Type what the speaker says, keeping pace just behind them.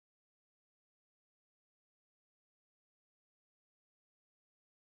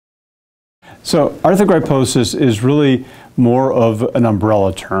So arthrogryposis is really more of an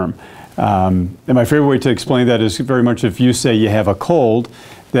umbrella term. And my favorite way to explain that is very much if you say you have a cold,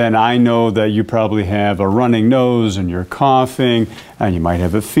 then I know that you probably have a running nose and you're coughing and you might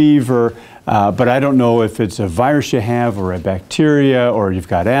have a fever, but I don't know if it's a virus you have or a bacteria or you've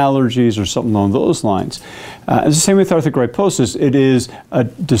got allergies or something along those lines. It's the same with arthrogryposis. It is a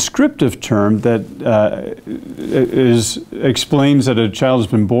descriptive term that explains that a child has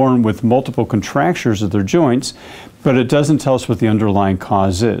been born with multiple contractures of their joints, but it doesn't tell us what the underlying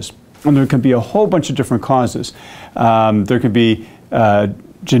cause is. And there can be a whole bunch of different causes. There can be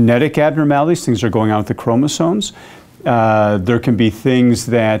genetic abnormalities, things that are going on with the chromosomes. There can be things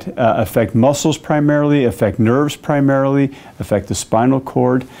that affect muscles primarily, affect nerves primarily, affect the spinal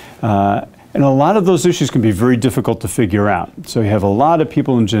cord. And a lot of those issues can be very difficult to figure out. So you have a lot of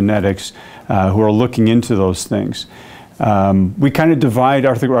people in genetics who are looking into those things. We kind of divide,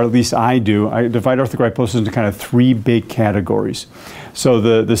 or at least I divide arthrogryposis into kind of three big categories. So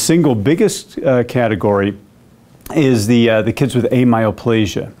the single biggest category is the kids with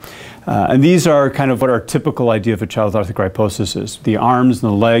amyoplasia. And these are kind of what our typical idea of a child with arthrogryposis is. The arms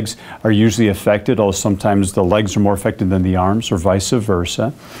and the legs are usually affected, although sometimes the legs are more affected than the arms or vice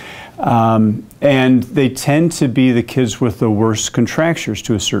versa. And they tend to be the kids with the worst contractures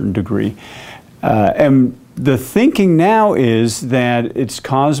to a certain degree. And the thinking now is that it's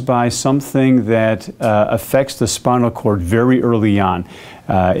caused by something that affects the spinal cord very early on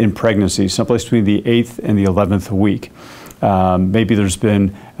in pregnancy, someplace between the 8th and the 11th week. Maybe there's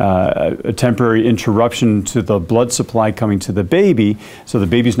been a temporary interruption to the blood supply coming to the baby, so the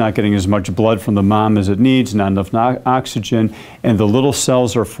baby's not getting as much blood from the mom as it needs, not enough oxygen, and the little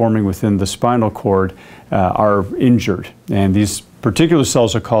cells are forming within the spinal cord are injured. And these particular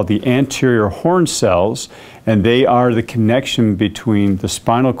cells are called the anterior horn cells, and they are the connection between the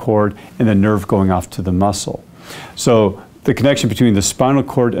spinal cord and the nerve going off to the muscle. So the connection between the spinal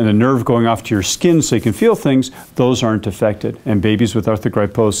cord and the nerve going off to your skin so you can feel things, those aren't affected. And babies with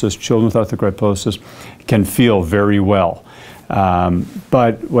arthrogryposis, children with arthrogryposis can feel very well.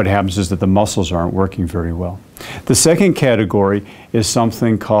 But what happens is that the muscles aren't working very well. The second category is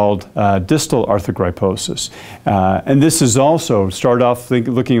something called distal arthrogryposis. And this is also, started off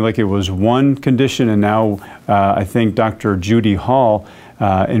looking like it was one condition, and now I think Dr. Judy Hall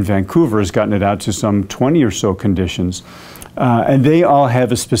in Vancouver has gotten it out to some 20 or so conditions. And they all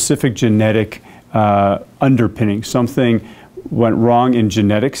have a specific genetic underpinning. Something went wrong in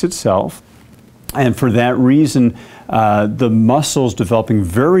genetics itself. And for that reason, the muscles developing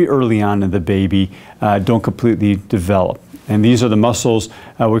very early on in the baby don't completely develop. And these are the muscles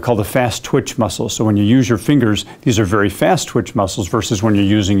we call the fast twitch muscles. So when you use your fingers, these are very fast twitch muscles versus when you're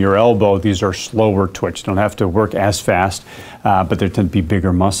using your elbow, these are slower twitch. Don't have to work as fast, but they tend to be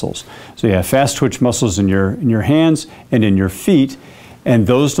bigger muscles. So you have fast twitch muscles in your hands and in your feet, and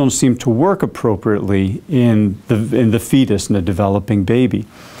those don't seem to work appropriately in the fetus, in the developing baby.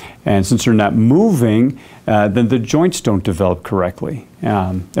 And since they're not moving, then the joints don't develop correctly.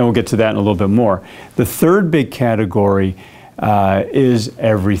 And we'll get to that in a little bit more. The third big category is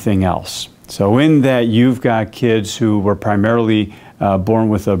everything else. So in that, you've got kids who were primarily born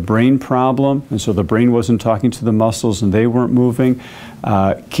with a brain problem, and so the brain wasn't talking to the muscles and they weren't moving.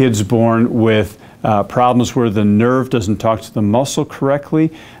 Kids born with problems where the nerve doesn't talk to the muscle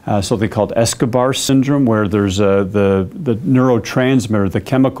correctly, something called Escobar syndrome, where there's the neurotransmitter, the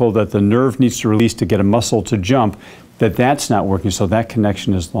chemical that the nerve needs to release to get a muscle to jump, that's not working, so that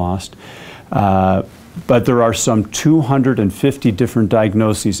connection is lost. But there are some 250 different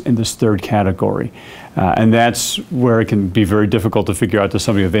diagnoses in this third category. And that's where it can be very difficult to figure out, does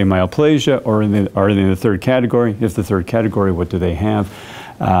somebody have amyoplasia, or are they in the third category? If the third category, what do they have?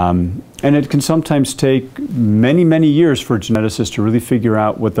 And it can sometimes take many, many years for a geneticist to really figure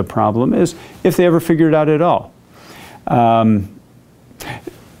out what the problem is, if they ever figure it out at all.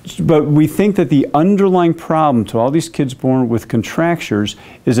 But we think that the underlying problem to all these kids born with contractures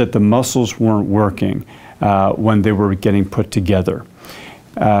is that the muscles weren't working when they were getting put together.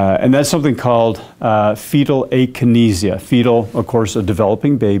 And that's something called fetal akinesia. Fetal, of course, a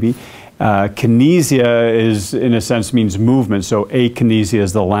developing baby. Kinesia is, in a sense, means movement, so akinesia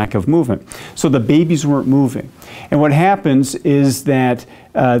is the lack of movement. So the babies weren't moving. And what happens is that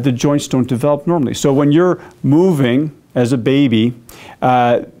the joints don't develop normally. So when you're moving as a baby,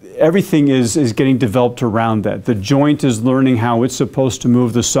 everything is getting developed around that. The joint is learning how it's supposed to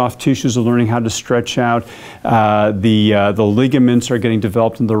move. The soft tissues are learning how to stretch out. The ligaments are getting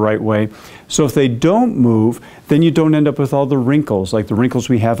developed in the right way. So if they don't move, then you don't end up with all the wrinkles, like the wrinkles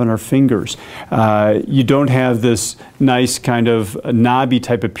we have on our fingers. You don't have this nice kind of knobby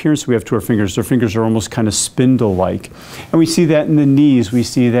type appearance we have to our fingers. Our fingers are almost kind of spindle-like. And we see that in the knees. We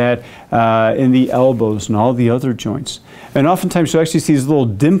see that in the elbows and all the other joints. And oftentimes you actually see these little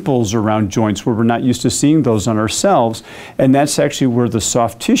dimples around joints where we're not used to seeing those on ourselves. And that's actually where the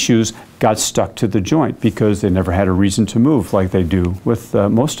soft tissues got stuck to the joint because they never had a reason to move like they do with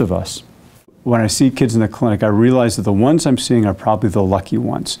most of us. When I see kids in the clinic, I realize that the ones I'm seeing are probably the lucky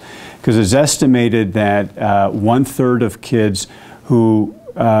ones, because it's estimated that 1/3 of kids who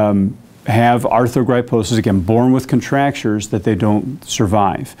have arthrogryposis, again, born with contractures, that they don't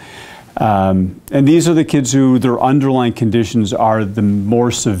survive. And these are the kids who their underlying conditions are the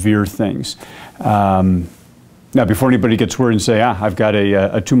more severe things. Now, before anybody gets worried and say, I've got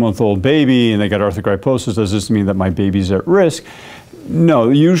a 2-month-old baby and they got arthrogryposis, does this mean that my baby's at risk? No,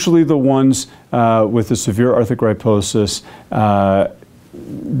 usually the ones with the severe arthrogryposis,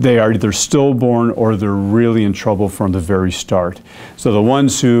 they are either stillborn or they're really in trouble from the very start. So the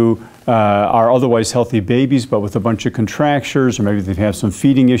ones who are otherwise healthy babies but with a bunch of contractures, or maybe they have some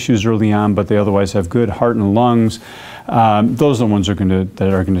feeding issues early on but they otherwise have good heart and lungs, those are the ones that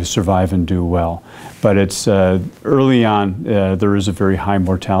are going to survive and do well. But it's early on, there is a very high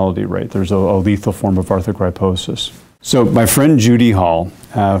mortality rate. There's a lethal form of arthrogryposis. So my friend Judy Hall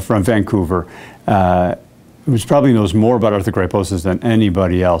from Vancouver, who probably knows more about arthrogryposis than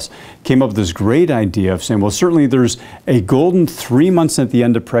anybody else, came up with this great idea of saying, well, certainly there's a golden 3 months at the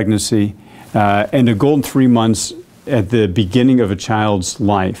end of pregnancy and a golden 3 months at the beginning of a child's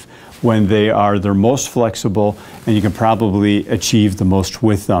life when they're most flexible and you can probably achieve the most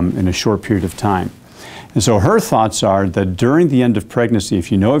with them in a short period of time. And so her thoughts are that during the end of pregnancy,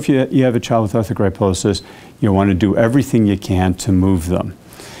 if you know if you have a child with arthrogryposis, you want to do everything you can to move them.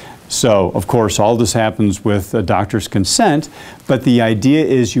 So, of course, all this happens with a doctor's consent, but the idea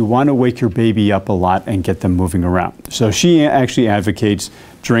is you want to wake your baby up a lot and get them moving around. So she actually advocates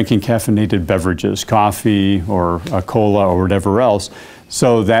drinking caffeinated beverages, coffee or a cola or whatever else,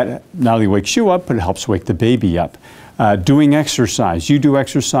 so that not only wakes you up, but it helps wake the baby up. Doing exercise. You do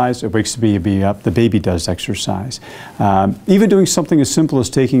exercise, it wakes the baby up, the baby does exercise. Even doing something as simple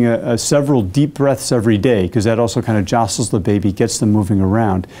as taking several deep breaths every day, because that also kind of jostles the baby, gets them moving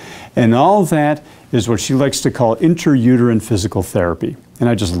around. And all that is what she likes to call intrauterine physical therapy. And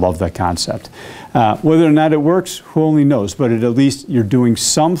I just love that concept. Whether or not it works, who only knows, but at least you're doing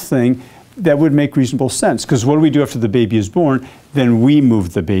something that would make reasonable sense. Because what do we do after the baby is born? Then we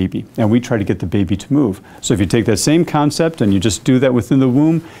move the baby, and we try to get the baby to move. So if you take that same concept and you just do that within the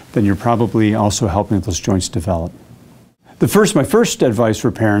womb, then you're probably also helping those joints develop. My first advice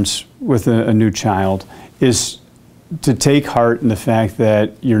for parents with a new child is to take heart in the fact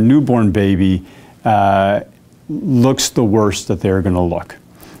that your newborn baby looks the worst that they're going to look.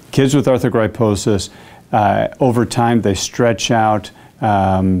 Kids with arthrogryposis, over time they stretch out,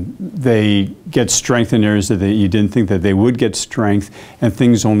 they get strength in areas that you didn't think that they would get strength, and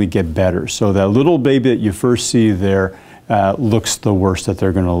things only get better. So that little baby that you first see there looks the worst that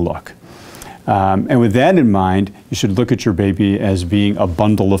they're going to look. And with that in mind, you should look at your baby as being a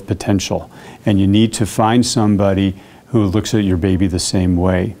bundle of potential, and you need to find somebody who looks at your baby the same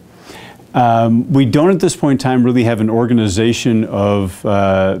way. We don't at this point in time really have an organization of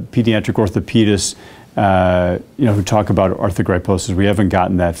pediatric orthopedists who talk about arthrogryposis. We haven't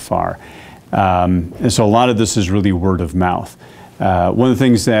gotten that far. And so a lot of this is really word of mouth. One of the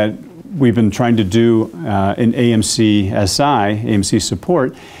things that we've been trying to do in AMC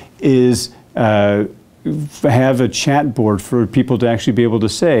support is have a chat board for people to actually be able to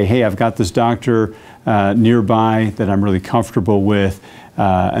say, hey, I've got this doctor nearby that I'm really comfortable with,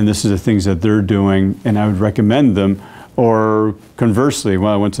 and this is the things that they're doing, and I would recommend them. Or conversely,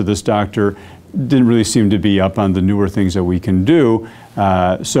 well, I went to this doctor, didn't really seem to be up on the newer things that we can do,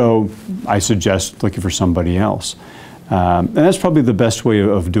 so I suggest looking for somebody else. And that's probably the best way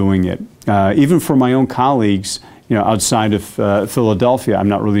of doing it. Even for my own colleagues, outside of Philadelphia, I'm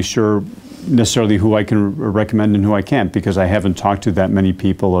not really sure necessarily who I can recommend and who I can't, because I haven't talked to that many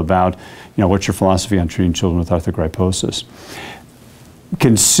people about, what's your philosophy on treating children with arthrogryposis.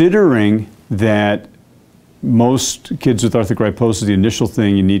 Considering that most kids with arthrogryposis, the initial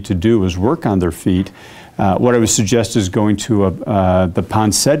thing you need to do is work on their feet. What I would suggest is going to the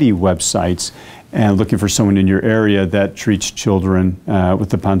Ponseti websites and looking for someone in your area that treats children with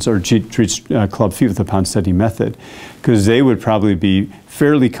the pound, or treats club feet with the pound steady method, because they would probably be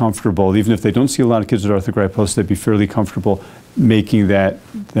fairly comfortable, even if they don't see a lot of kids with arthrogryposis, they'd be fairly comfortable making that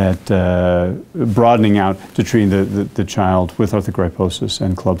broadening out to treating the child with arthrogryposis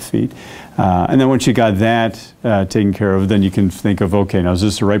and club feet. And then once you got that taken care of, then you can think of, okay, now is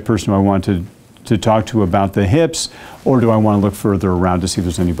this the right person who I want to talk to about the hips, or do I want to look further around to see if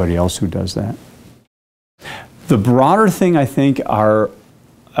there's anybody else who does that? The broader thing, I think, are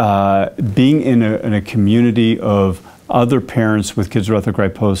being in a community of other parents with kids with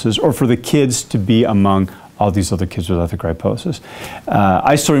arthrogryposis, or for the kids to be among all these other kids with arthrogryposis.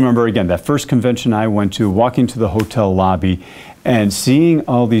 I still remember, again, that first convention I went to, walking to the hotel lobby and seeing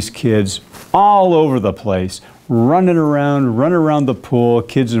all these kids all over the place, running around the pool,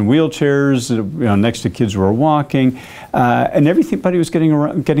 kids in wheelchairs, next to kids who are walking, and everybody was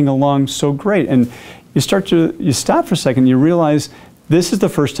getting along so great. And you stop for a second, you realize this is the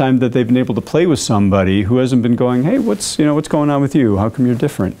first time that they've been able to play with somebody who hasn't been going, hey, what's going on with you? How come you're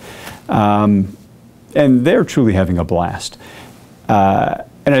different? And they're truly having a blast.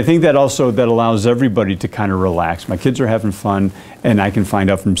 And I think that allows everybody to kind of relax. My kids are having fun, and I can find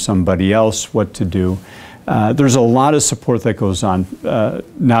out from somebody else what to do. There's a lot of support that goes on,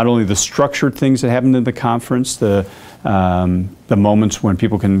 not only the structured things that happen in the conference, the moments when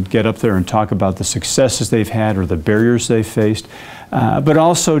people can get up there and talk about the successes they've had or the barriers they faced, but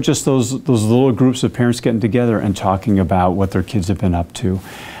also just those little groups of parents getting together and talking about what their kids have been up to.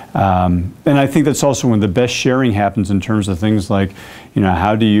 And I think that's also when the best sharing happens in terms of things like,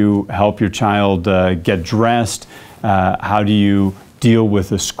 how do you help your child get dressed? How do you deal with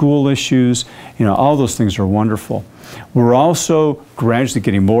the school issues? All those things are wonderful. We're also gradually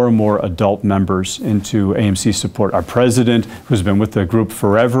getting more and more adult members into AMC support. Our president, who's been with the group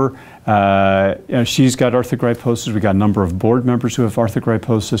forever, she's got arthrogryposis. We've got a number of board members who have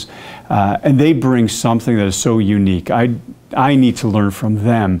arthrogryposis, and they bring something that is so unique. I need to learn from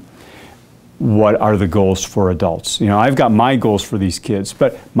them what are the goals for adults. I've got my goals for these kids,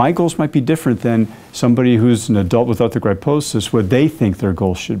 but my goals might be different than somebody who's an adult with arthrogryposis, what they think their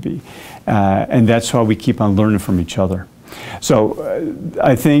goals should be. And that's why we keep on learning from each other. So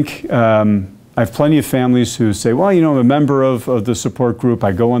I think I have plenty of families who say, well, I'm a member of the support group.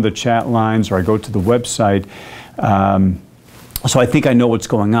 I go on the chat lines, or I go to the website. So I think I know what's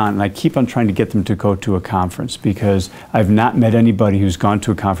going on, and I keep on trying to get them to go to a conference, because I've not met anybody who's gone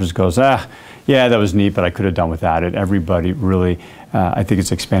to a conference and goes, yeah, that was neat, but I could have done without it. Everybody really, I think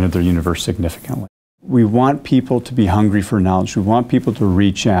it's expanded their universe significantly. We want people to be hungry for knowledge. We want people to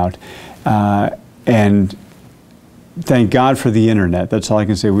reach out. And thank God for the internet. That's all I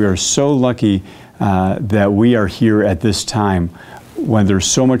can say. We are so lucky that we are here at this time when there's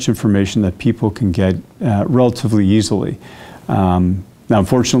so much information that people can get relatively easily. Now,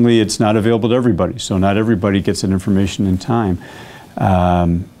 unfortunately, it's not available to everybody, so not everybody gets that information in time.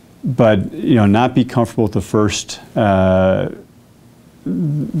 But not be comfortable with the first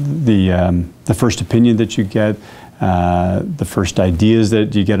opinion that you get, the first ideas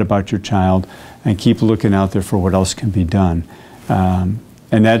that you get about your child, and keep looking out there for what else can be done. And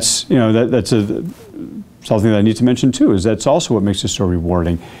that's that's something that I need to mention too. Is that's also what makes it so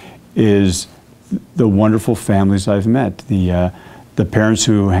rewarding, is the wonderful families I've met, the parents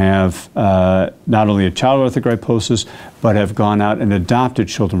who have not only a child with arthrogryposis, but have gone out and adopted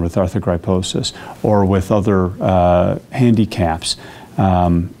children with arthrogryposis or with other handicaps.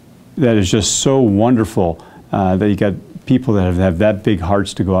 That is just so wonderful that you got people that have that big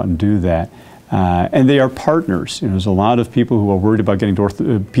hearts to go out and do that. And they are partners. There's a lot of people who are worried about getting to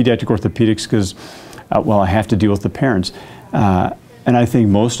pediatric orthopedics because, well, I have to deal with the parents. And I think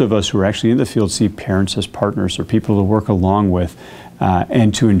most of us who are actually in the field see parents as partners or people to work along with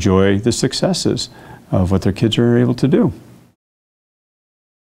and to enjoy the successes of what their kids are able to do.